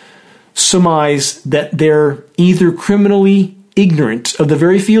only surmise that they're either criminally ignorant of the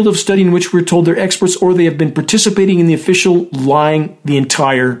very field of study in which we're told they're experts, or they have been participating in the official lying the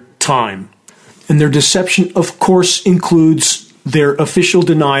entire time. And their deception, of course, includes their official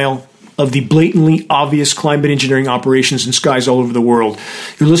denial of the blatantly obvious climate engineering operations in skies all over the world.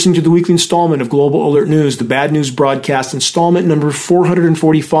 You're listening to the weekly installment of Global Alert News, the Bad News Broadcast, installment number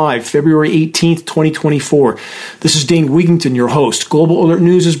 445, February 18th, 2024. This is Dane Wigington, your host. Global Alert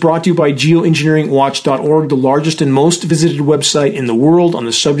News is brought to you by Geoengineeringwatch.org, the largest and most visited website in the world on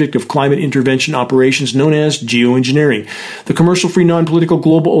the subject of climate intervention operations, known as geoengineering. The commercial-free, non-political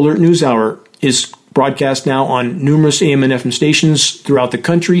Global Alert News Hour is broadcast now on numerous AM and FM stations throughout the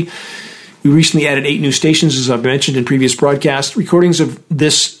country. We recently added 8 new stations, as I've mentioned in previous broadcasts. Recordings of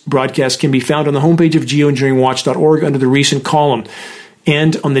this broadcast can be found on the homepage of geoengineeringwatch.org under the recent column.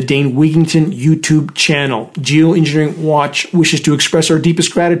 and on the Dane Wigington YouTube channel. Geoengineering Watch wishes to express our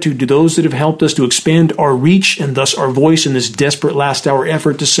deepest gratitude to those that have helped us to expand our reach and thus our voice in this desperate last-hour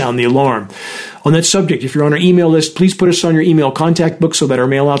effort to sound the alarm. On that subject, if you're on our email list, please put us on your email contact book so that our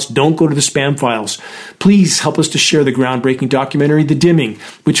mailouts don't go to the spam files. Please help us to share the groundbreaking documentary, The Dimming,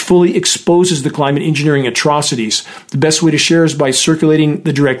 which fully exposes the climate engineering atrocities. The best way to share is by circulating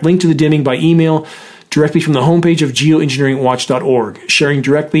the direct link to The Dimming by email directly from the homepage of geoengineeringwatch.org. Sharing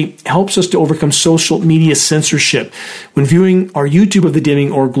directly helps us to overcome social media censorship. When viewing our YouTube of The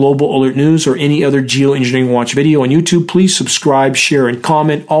Dimming or Global Alert News or any other Geoengineering Watch video on YouTube, please subscribe, share, and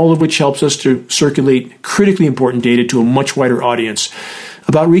comment, all of which helps us to circulate critically important data to a much wider audience.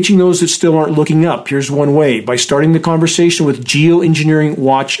 About reaching those that still aren't looking up, here's one way: by starting the conversation with Geoengineering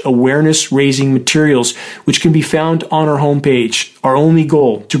Watch awareness-raising materials, which can be found on our homepage. Our only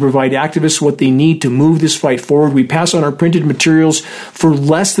goal, to provide activists what they need to move this fight forward. We pass on our printed materials for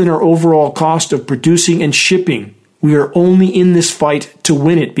less than our overall cost of producing and shipping. We are only in this fight to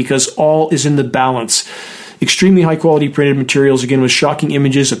win it because all is in the balance. Extremely high-quality printed materials, again with shocking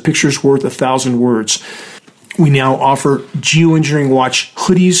images, a picture's worth 1,000 words. We now offer Geoengineering Watch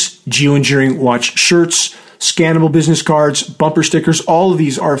hoodies, Geoengineering Watch shirts, scannable business cards, bumper stickers. All of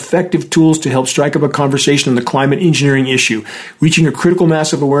these are effective tools to help strike up a conversation on the climate engineering issue. Reaching a critical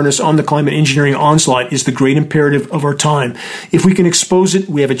mass of awareness on the climate engineering onslaught is the great imperative of our time. If we can expose it,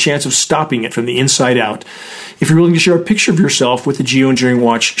 we have a chance of stopping it from the inside out. If you're willing to share a picture of yourself with a Geoengineering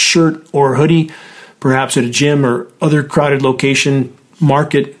Watch shirt or hoodie, perhaps at a gym or other crowded location,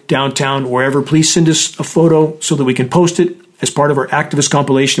 market, downtown, wherever, please send us a photo so that we can post it as part of our activist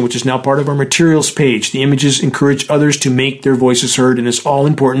compilation, which is now part of our materials page. The images encourage others to make their voices heard in this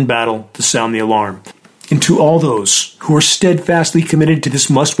all-important battle to sound the alarm. And to all those who are steadfastly committed to this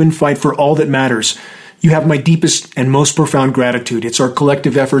must-win fight for all that matters, you have my deepest and most profound gratitude. It's our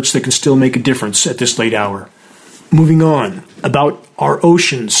collective efforts that can still make a difference at this late hour. Moving on, about our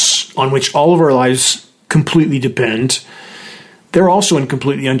oceans, on which all of our lives completely depend. They're also in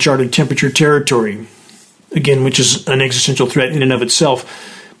completely uncharted temperature territory, again, which is an existential threat in and of itself.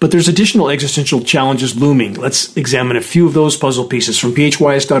 But there's additional existential challenges looming. Let's examine a few of those puzzle pieces. From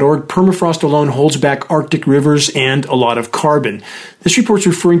phys.org, permafrost alone holds back Arctic rivers and a lot of carbon. This report's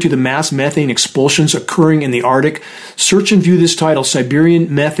referring to the mass methane expulsions occurring in the Arctic. Search and view this title,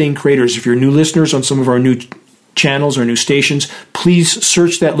 Siberian Methane Craters. If you're new listeners on some of our new channels or new stations, please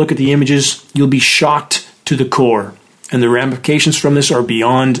search that, look at the images. You'll be shocked to the core. And the ramifications from this are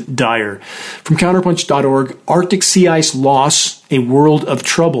beyond dire. From counterpunch.org, Arctic sea ice loss, a world of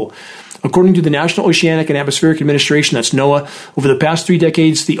trouble. According to the National Oceanic and Atmospheric Administration, that's NOAA, over the past 3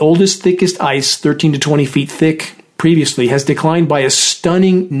 decades, the oldest, thickest ice, 13 to 20 feet thick previously, has declined by a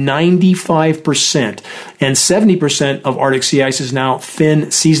stunning 95%. And 70% of Arctic sea ice is now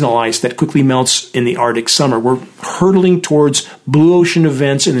thin seasonal ice that quickly melts in the Arctic summer. We're hurtling towards blue ocean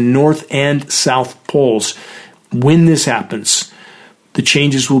events in the North and South poles. When this happens, the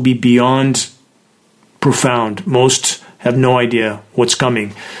changes will be beyond profound. Most have no idea what's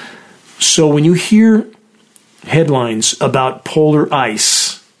coming. So when you hear headlines about polar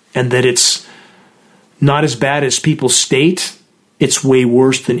ice and that it's not as bad as people state, it's way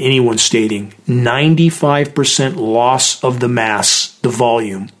worse than anyone's stating. 95% loss of the mass, the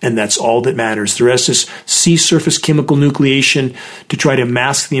volume, and that's all that matters. The rest is sea surface chemical nucleation to try to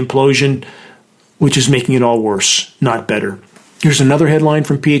mask the implosion, which is making it all worse, not better. Here's another headline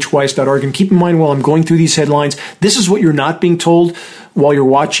from phys.org. And keep in mind, while I'm going through these headlines, this is what you're not being told while you're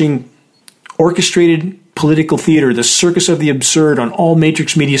watching orchestrated political theater, the circus of the absurd on all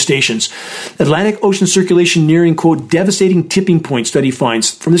matrix media stations. Atlantic Ocean circulation nearing, quote, devastating tipping point, study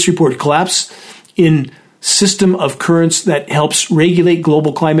finds. From this report, collapse in system of currents that helps regulate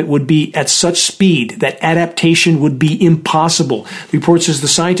global climate would be at such speed that adaptation would be impossible. The report says the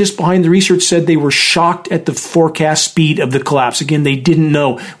scientists behind the research said they were shocked at the forecast speed of the collapse. Again, they didn't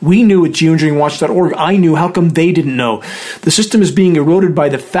know. We knew at geoengineeringwatch.org. I knew. How come they didn't know? The system is being eroded by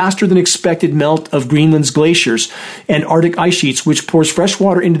the faster than expected melt of Greenland's glaciers and Arctic ice sheets, which pours fresh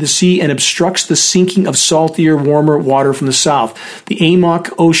water into the sea and obstructs the sinking of saltier, warmer water from the south. The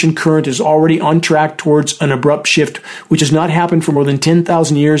AMOC ocean current is already on track towards an abrupt shift, which has not happened for more than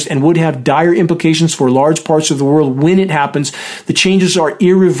 10,000 years and would have dire implications for large parts of the world when it happens. The changes are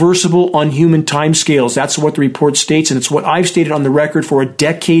irreversible on human timescales. That's what the report states, and it's what I've stated on the record for a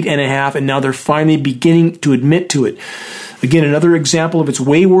decade and a half, and now they're finally beginning to admit to it. Again, another example of it's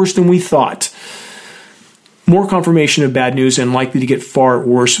way worse than we thought. More confirmation of bad news and likely to get far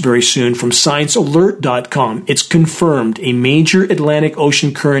worse very soon from ScienceAlert.com. It's confirmed a major Atlantic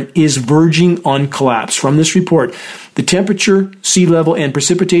Ocean current is verging on collapse. From this report, the temperature, sea level, and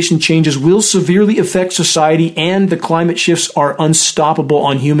precipitation changes will severely affect society, and the climate shifts are unstoppable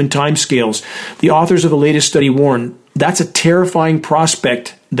on human timescales. The authors of the latest study warn that's a terrifying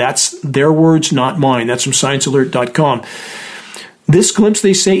prospect. That's their words, not mine. That's from ScienceAlert.com. This glimpse,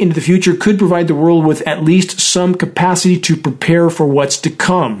 they say, into the future could provide the world with at least some capacity to prepare for what's to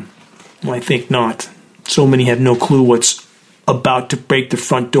come. Well, I think not. So many have no clue what's about to break the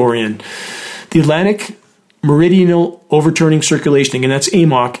front door in. The Atlantic Meridional Overturning Circulation, and that's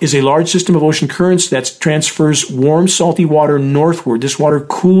AMOC, is a large system of ocean currents that transfers warm, salty water northward. This water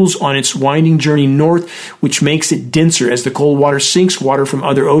cools on its winding journey north, which makes it denser. As the cold water sinks, water from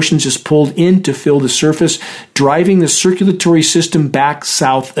other oceans is pulled in to fill the surface, driving the circulatory system back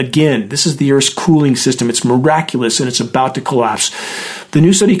south again. This is the Earth's cooling system. It's miraculous, and it's about to collapse. The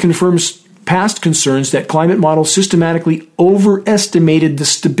new study confirms past concerns that climate models systematically overestimated the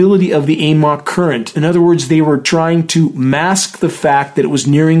stability of the AMOC current. In other words, they were trying to mask the fact that it was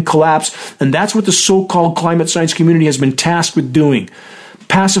nearing collapse, and that's what the so-called climate science community has been tasked with doing,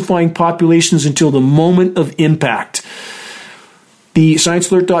 pacifying populations until the moment of impact. The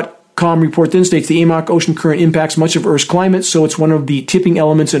ScienceAlert.com report then states the AMOC ocean current impacts much of Earth's climate, so it's one of the tipping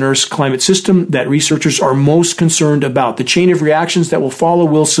elements in Earth's climate system that researchers are most concerned about. The chain of reactions that will follow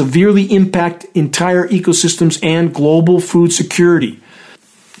will severely impact entire ecosystems and global food security.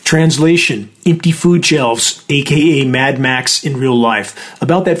 Translation: empty food shelves, aka Mad Max in real life.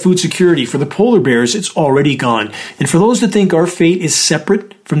 About that food security, for the polar bears, it's already gone. And for those that think our fate is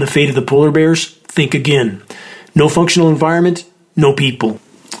separate from the fate of the polar bears, think again. No functional environment, no people.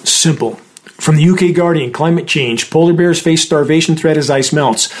 Simple. From the UK Guardian, climate change. Polar bears face starvation threat as ice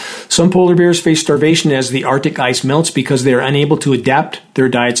melts. Some polar bears face starvation as the Arctic ice melts because they are unable to adapt their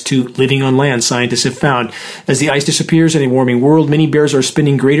diets to living on land, scientists have found. As the ice disappears in a warming world, many bears are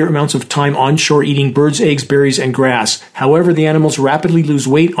spending greater amounts of time onshore eating birds' eggs, berries, and grass. However, the animals rapidly lose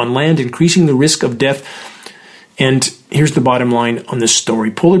weight on land, increasing the risk of death. And here's the bottom line on this story.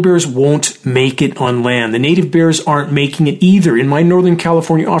 Polar bears won't make it on land. The native bears aren't making it either. In my Northern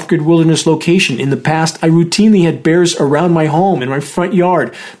California off-grid wilderness location, in the past, I routinely had bears around my home, in my front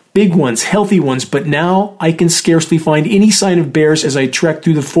yard. Big ones, healthy ones, but now I can scarcely find any sign of bears as I trek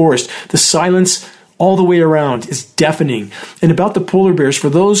through the forest. The silence all the way around is deafening. And about the polar bears, for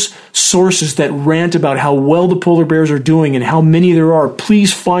those sources that rant about how well the polar bears are doing and how many there are,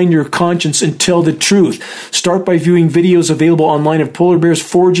 please find your conscience and tell the truth. Start by viewing videos available online of polar bears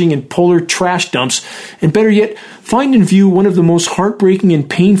foraging in polar trash dumps. And better yet, find and view one of the most heartbreaking and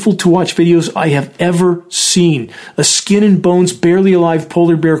painful to watch videos I have ever seen. A skin and bones, barely alive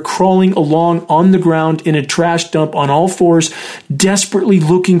polar bear crawling along on the ground in a trash dump on all fours, desperately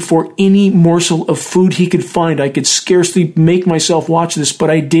looking for any morsel of food he could find. I could scarcely make myself watch this, but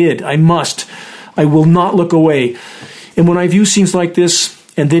I did. I must. I will not look away. And when I view scenes like this,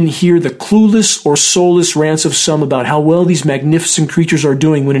 and then hear the clueless or soulless rants of some about how well these magnificent creatures are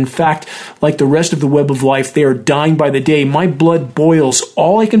doing, when in fact, like the rest of the web of life, they are dying by the day, my blood boils.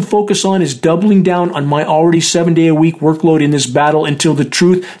 All I can focus on is doubling down on my already 7-day-a-week workload in this battle until the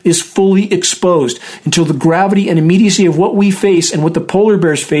truth is fully exposed, until the gravity and immediacy of what we face and what the polar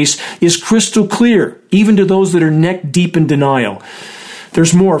bears face is crystal clear, even to those that are neck deep in denial.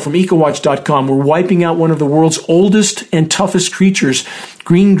 There's more from EcoWatch.com. We're wiping out one of the world's oldest and toughest creatures.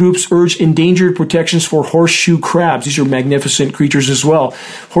 Green groups urge endangered protections for horseshoe crabs. These are magnificent creatures as well.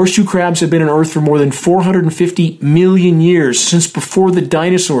 Horseshoe crabs have been on Earth for more than 450 million years, since before the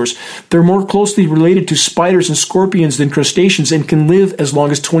dinosaurs. They're more closely related to spiders and scorpions than crustaceans and can live as long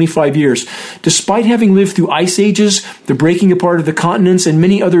as 25 years. Despite having lived through ice ages, the breaking apart of the continents, and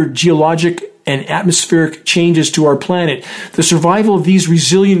many other geologic and atmospheric changes to our planet, the survival of these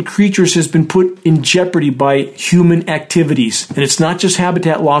resilient creatures has been put in jeopardy by human activities. And it's not just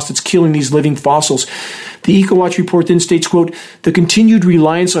habitat loss that's killing these living fossils. The EcoWatch report then states, quote, the continued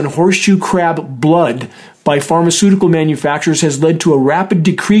reliance on horseshoe crab blood by pharmaceutical manufacturers has led to a rapid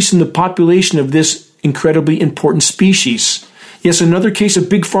decrease in the population of this incredibly important species. Yes, another case of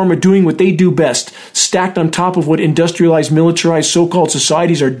Big Pharma doing what they do best, stacked on top of what industrialized, militarized, so-called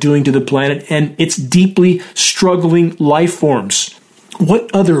societies are doing to the planet and its deeply struggling life forms. What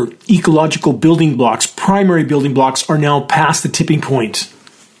other ecological building blocks, primary building blocks, are now past the tipping point?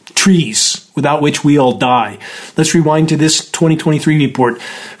 Trees, without which we all die. Let's rewind to this 2023 report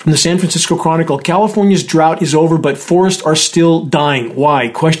from the San Francisco Chronicle. California's drought is over, but forests are still dying. Why?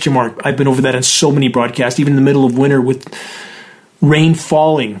 Question mark. I've been over that in so many broadcasts, even in the middle of winter with rain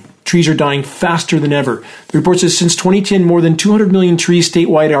falling. Trees are dying faster than ever. The report says since 2010, more than 200 million trees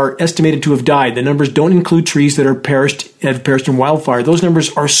statewide are estimated to have died. The numbers don't include trees that have perished in wildfire. Those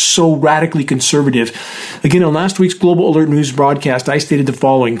numbers are so radically conservative. Again, on last week's Global Alert News broadcast, I stated the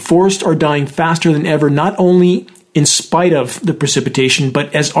following. Forests are dying faster than ever, not only in spite of the precipitation,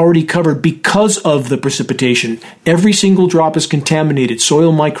 but as already covered, because of the precipitation. Every single drop is contaminated.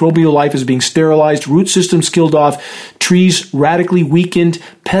 Soil microbial life is being sterilized, root systems killed off, trees radically weakened,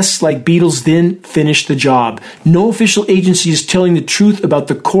 pests like beetles then finish the job. No official agency is telling the truth about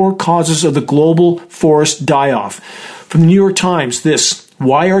the core causes of the global forest die-off. From the New York Times, this: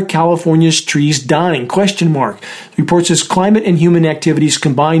 why are California's trees dying? Question mark. The report says climate and human activities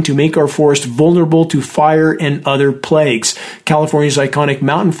combine to make our forest vulnerable to fire and other plagues. California's iconic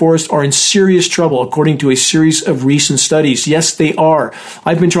mountain forests are in serious trouble, according to a series of recent studies. Yes, they are.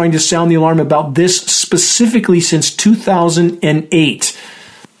 I've been trying to sound the alarm about this specifically since 2008.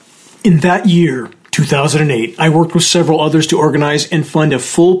 In that year, 2008, I worked with several others to organize and fund a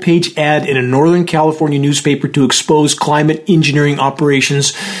full-page ad in a Northern California newspaper to expose climate engineering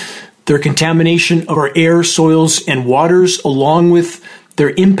operations, their contamination of our air, soils, and waters, along with their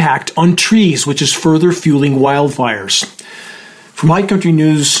impact on trees, which is further fueling wildfires. From High Country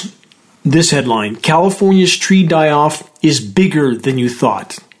News, this headline: California's tree die-off is bigger than you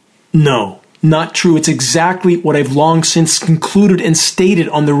thought. No. Not true. It's exactly what I've long since concluded and stated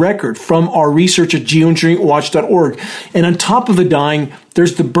on the record from our research at geoengineeringwatch.org. And on top of the dying,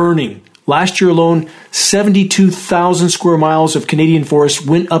 there's the burning. Last year alone, 72,000 square miles of Canadian forests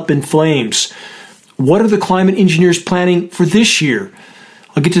went up in flames. What are the climate engineers planning for this year?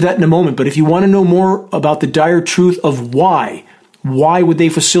 I'll get to that in a moment, but if you want to know more about the dire truth of why would they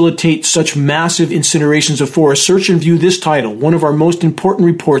facilitate such massive incinerations of forests? Search and view this title, one of our most important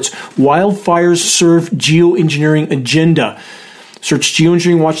reports, Wildfires Serve Geoengineering Agenda. Search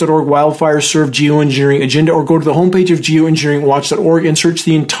geoengineeringwatch.org, Wildfires Serve Geoengineering Agenda, or go to the homepage of geoengineeringwatch.org and search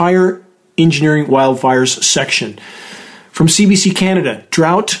the entire Engineering Wildfires section. From CBC Canada,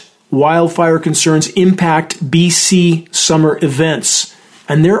 drought, wildfire concerns impact BC summer events.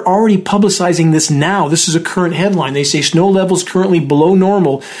 And they're already publicizing this now. This is a current headline. They say snow levels currently below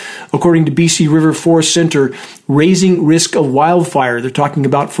normal, according to BC River Forest Center, raising risk of wildfire. They're talking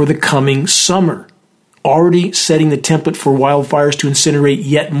about for the coming summer. Already setting the template for wildfires to incinerate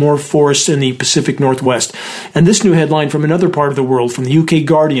yet more forests in the Pacific Northwest. And this new headline from another part of the world, from the UK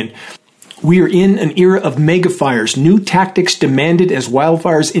Guardian: we are in an era of megafires. New tactics demanded as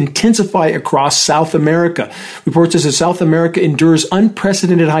wildfires intensify across South America. Report says that South America endures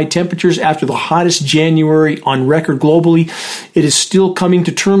unprecedented high temperatures after the hottest January on record globally. It is still coming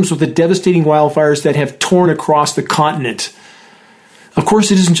to terms with the devastating wildfires that have torn across the continent. Of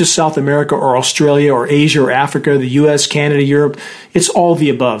course, it isn't just South America or Australia or Asia or Africa, the US, Canada, Europe. It's all the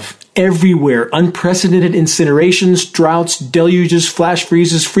above. Everywhere, unprecedented incinerations, droughts, deluges, flash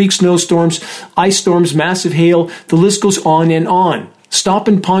freezes, freak snowstorms, ice storms, massive hail, the list goes on and on. Stop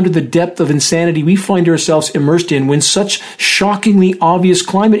and ponder the depth of insanity we find ourselves immersed in when such shockingly obvious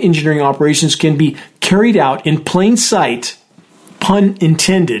climate engineering operations can be carried out in plain sight, pun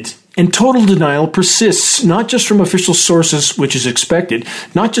intended, and total denial persists, not just from official sources, which is expected,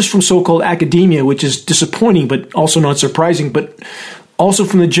 not just from so-called academia, which is disappointing but also not surprising, but also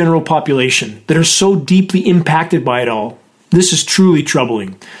from the general population that are so deeply impacted by it all. This is truly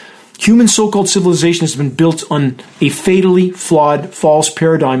troubling. Human so-called civilization has been built on a fatally flawed, false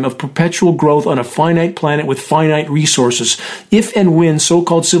paradigm of perpetual growth on a finite planet with finite resources. If and when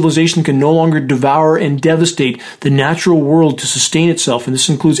so-called civilization can no longer devour and devastate the natural world to sustain itself, and this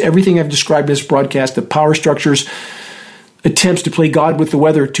includes everything I've described in this broadcast, the power structures, attempts to play God with the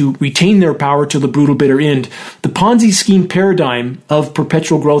weather to retain their power till the brutal bitter end. The Ponzi scheme paradigm of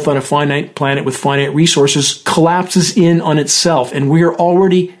perpetual growth on a finite planet with finite resources collapses in on itself, and we are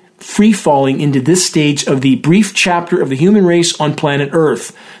already free-falling into this stage of the brief chapter of the human race on planet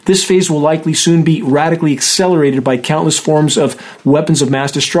Earth. This phase will likely soon be radically accelerated by countless forms of weapons of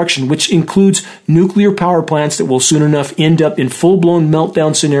mass destruction, which includes nuclear power plants that will soon enough end up in full-blown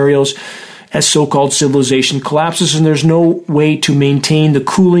meltdown scenarios as so-called civilization collapses and there's no way to maintain the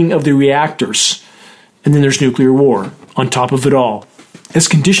cooling of the reactors. And then there's nuclear war on top of it all. As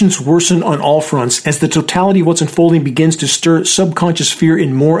conditions worsen on all fronts, as the totality of what's unfolding begins to stir subconscious fear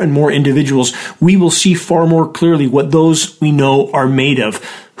in more and more individuals, we will see far more clearly what those we know are made of,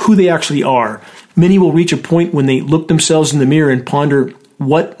 who they actually are. Many will reach a point when they look themselves in the mirror and ponder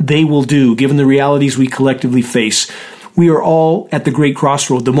what they will do, given the realities we collectively face. We are all at the great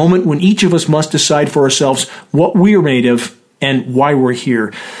crossroad, the moment when each of us must decide for ourselves what we are made of and why we're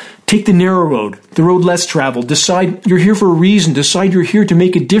here. Take the narrow road, the road less traveled. Decide you're here for a reason. Decide you're here to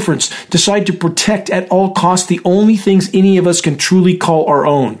make a difference. Decide to protect at all costs the only things any of us can truly call our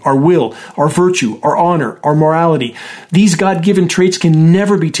own: our will, our virtue, our honor, our morality. These God-given traits can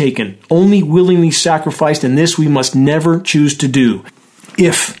never be taken, only willingly sacrificed, and this we must never choose to do.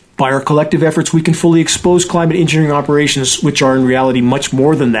 If, by our collective efforts, we can fully expose climate engineering operations, which are in reality much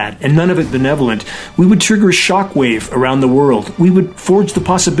more than that, and none of it benevolent, we would trigger a shockwave around the world. We would forge the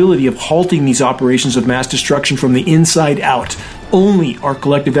possibility of halting these operations of mass destruction from the inside out. Only our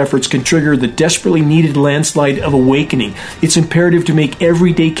collective efforts can trigger the desperately needed landslide of awakening. It's imperative to make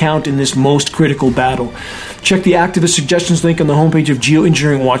every day count in this most critical battle. Check the activist suggestions link on the homepage of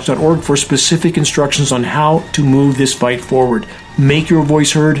geoengineeringwatch.org for specific instructions on how to move this fight forward. Make your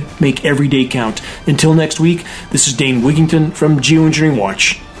voice heard, make every day count. Until next week, this is Dane Wigington from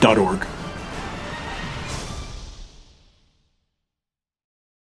geoengineeringwatch.org.